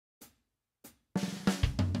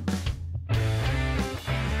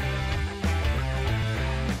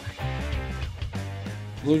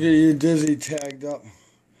Look at you, Dizzy, tagged up.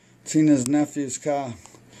 Tina's nephew's car.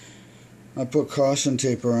 I put caution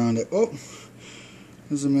tape around it. Oh,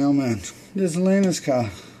 there's a mailman. There's Elena's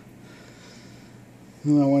car.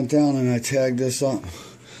 And I went down and I tagged this up.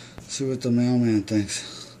 See what the mailman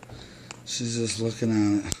thinks. She's just looking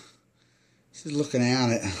at it. She's looking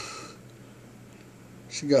at it.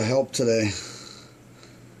 She got help today.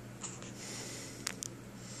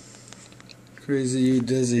 Crazy you,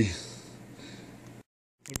 Dizzy.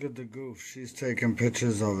 Look at the goof. She's taking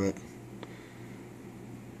pictures of it.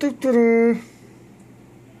 Doo-doo-doo.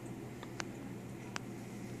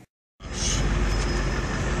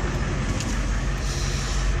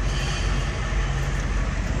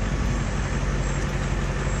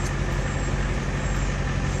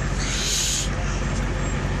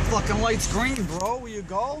 Fucking light's green, bro. Will you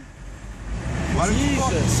go? Why did you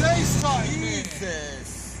fucking say something, Jesus.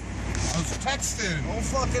 I was texting. Don't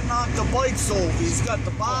fucking knock the bikes over. He's got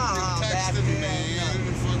the Baja back there. Man.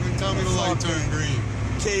 And fucking tell me the light turned green.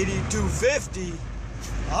 KD 250.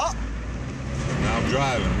 Up. Now I'm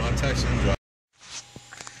driving. I'm not texting. I'm driving.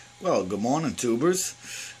 Well, good morning, tubers.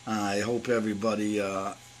 I hope everybody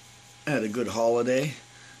had a good holiday.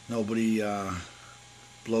 Nobody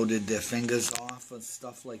bloated their fingers off and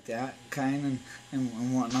stuff like that, kind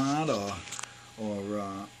and whatnot, or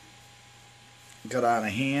got out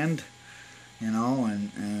of hand, you know,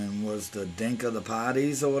 and was the dink of the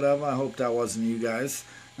parties or whatever. I hope that wasn't you guys,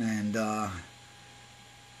 and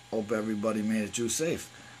hope everybody made it through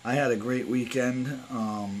safe. I had a great weekend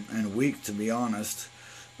and week, to be honest.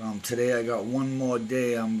 Today I got one more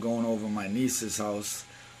day. I'm going over my niece's house.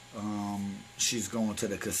 She's going to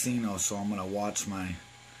the casino, so I'm gonna watch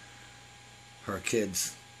her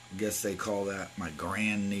kids. I guess they call that my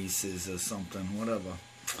grandnieces or something, whatever.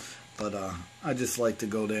 But I just like to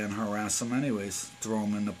go there and harass them anyways. Throw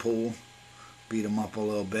them in the pool, beat them up a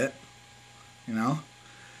little bit, you know.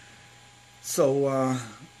 So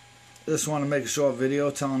just want to make a short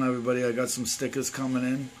video telling everybody I got some stickers coming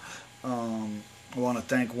in. I want to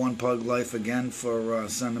thank One Pug Life again for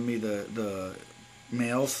sending me the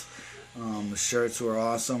mails. The shirts were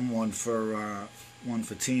awesome. One for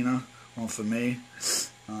Tina, one for me.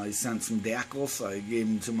 He sent some dackles. I gave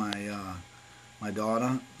them to my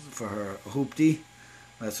daughter for her hoopty.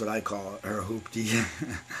 That's what I call it, her hoopty.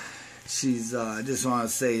 She's. I just want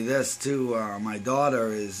to say this too. My daughter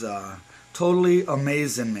is totally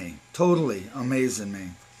amazing me. Totally amazing me.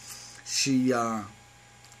 She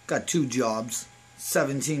got 2 jobs.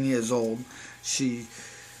 17 years old. She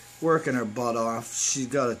working her butt off. She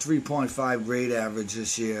got a 3.5 grade average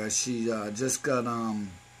this year. She just got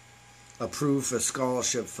approved for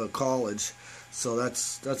scholarship for college, so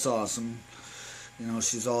that's awesome. You know,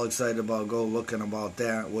 she's all excited about looking about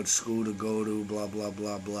that, what school to go to, blah blah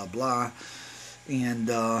blah blah blah.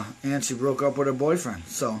 And she broke up with her boyfriend.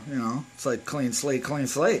 So you know, it's like clean slate, clean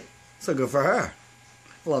slate. So good for her.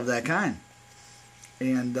 Love that kind.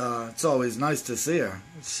 And it's always nice to see her.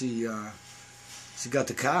 She got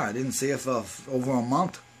the car. I didn't see her for over a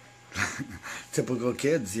month. Typical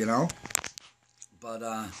kids, you know.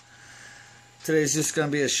 But today's just going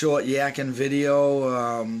to be a short yakking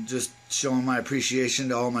video. Just showing my appreciation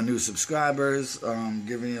to all my new subscribers.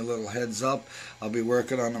 Giving you a little heads up. I'll be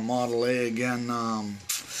working on the Model A again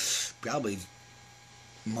probably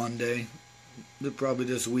Monday. Probably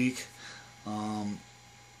this week. A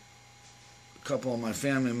couple of my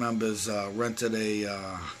family members rented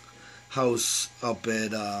a house up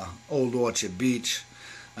at Old Orchard Beach.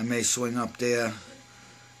 I may swing up there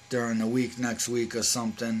during the week, next week or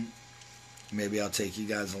something. Maybe I'll take you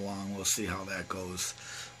guys along. We'll see how that goes.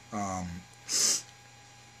 And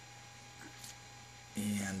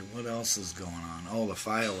what else is going on? Oh, the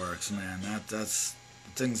fireworks, man. That's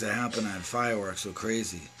the things that happen at fireworks are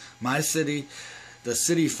crazy. My city, the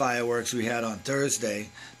city fireworks we had on Thursday,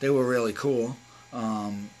 they were really cool.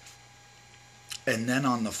 And then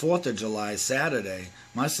on the 4th of July, Saturday,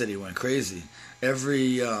 my city went crazy.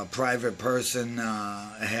 Every private person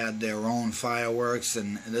had their own fireworks,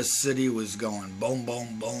 and this city was going boom,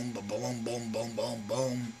 boom, boom, boom, boom, boom, boom, boom,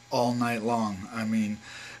 boom, all night long. I mean,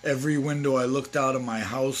 every window I looked out of my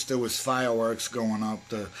house, there was fireworks going up.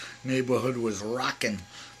 The neighborhood was rocking.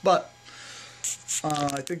 But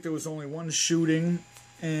I think there was only one shooting,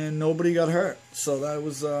 and nobody got hurt. So that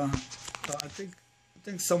was, I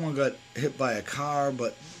think someone got hit by a car,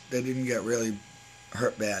 but they didn't get really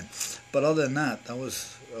hurt bad. But other than that, that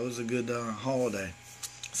was a good holiday.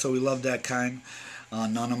 So we love that kind.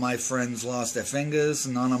 None of my friends lost their fingers.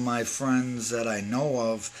 None of my friends that I know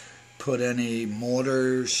of put any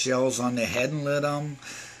mortar shells on their head and lit them.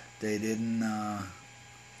 They didn't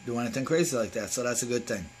do anything crazy like that. So that's a good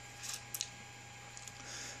thing.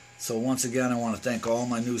 So once again, I want to thank all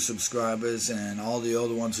my new subscribers and all the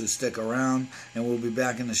older ones who stick around. And we'll be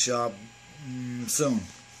back in the shop soon.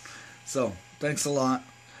 So thanks a lot.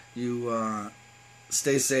 You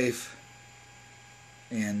stay safe.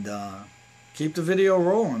 And keep the video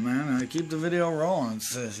rolling, man. Keep the video rolling.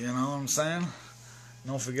 It's, you know what I'm saying?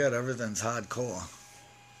 Don't forget, everything's hardcore.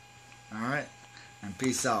 Alright? And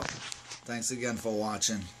peace out. Thanks again for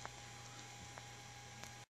watching.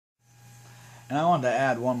 And I wanted to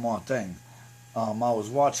add one more thing. I was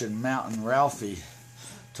watching Matt and Ralphie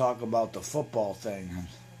talk about the football thing. And,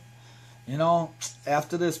 you know,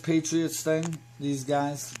 after this Patriots thing, these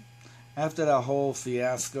guys, after that whole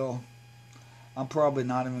fiasco, I'm probably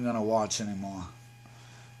not even going to watch anymore.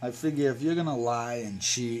 I figure if you're going to lie and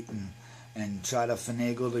cheat and try to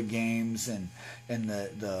finagle the games and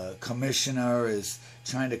the commissioner is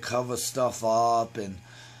trying to cover stuff up and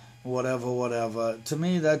whatever, to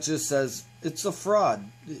me that just says it's a fraud,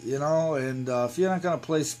 you know. And if you're not going to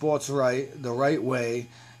play sports the right way,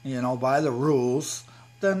 you know, by the rules,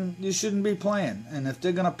 then you shouldn't be playing. And if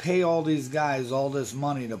they're going to pay all these guys all this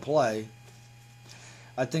money to play,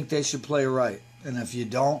 I think they should play right. And if you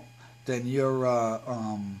don't, then you're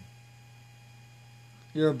a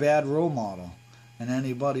bad role model. And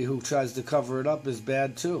anybody who tries to cover it up is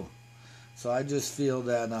bad too. So I just feel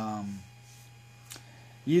that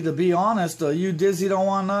you either be honest or you Dizzy don't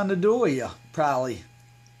want nothing to do with you, probably.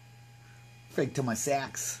 Fake to my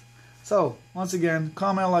sacks. So, once again,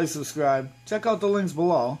 comment, like, subscribe. Check out the links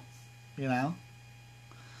below, you know.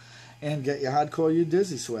 And get your hardcore You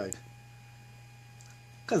Dizzy swag.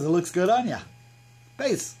 Because it looks good on you.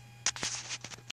 Peace.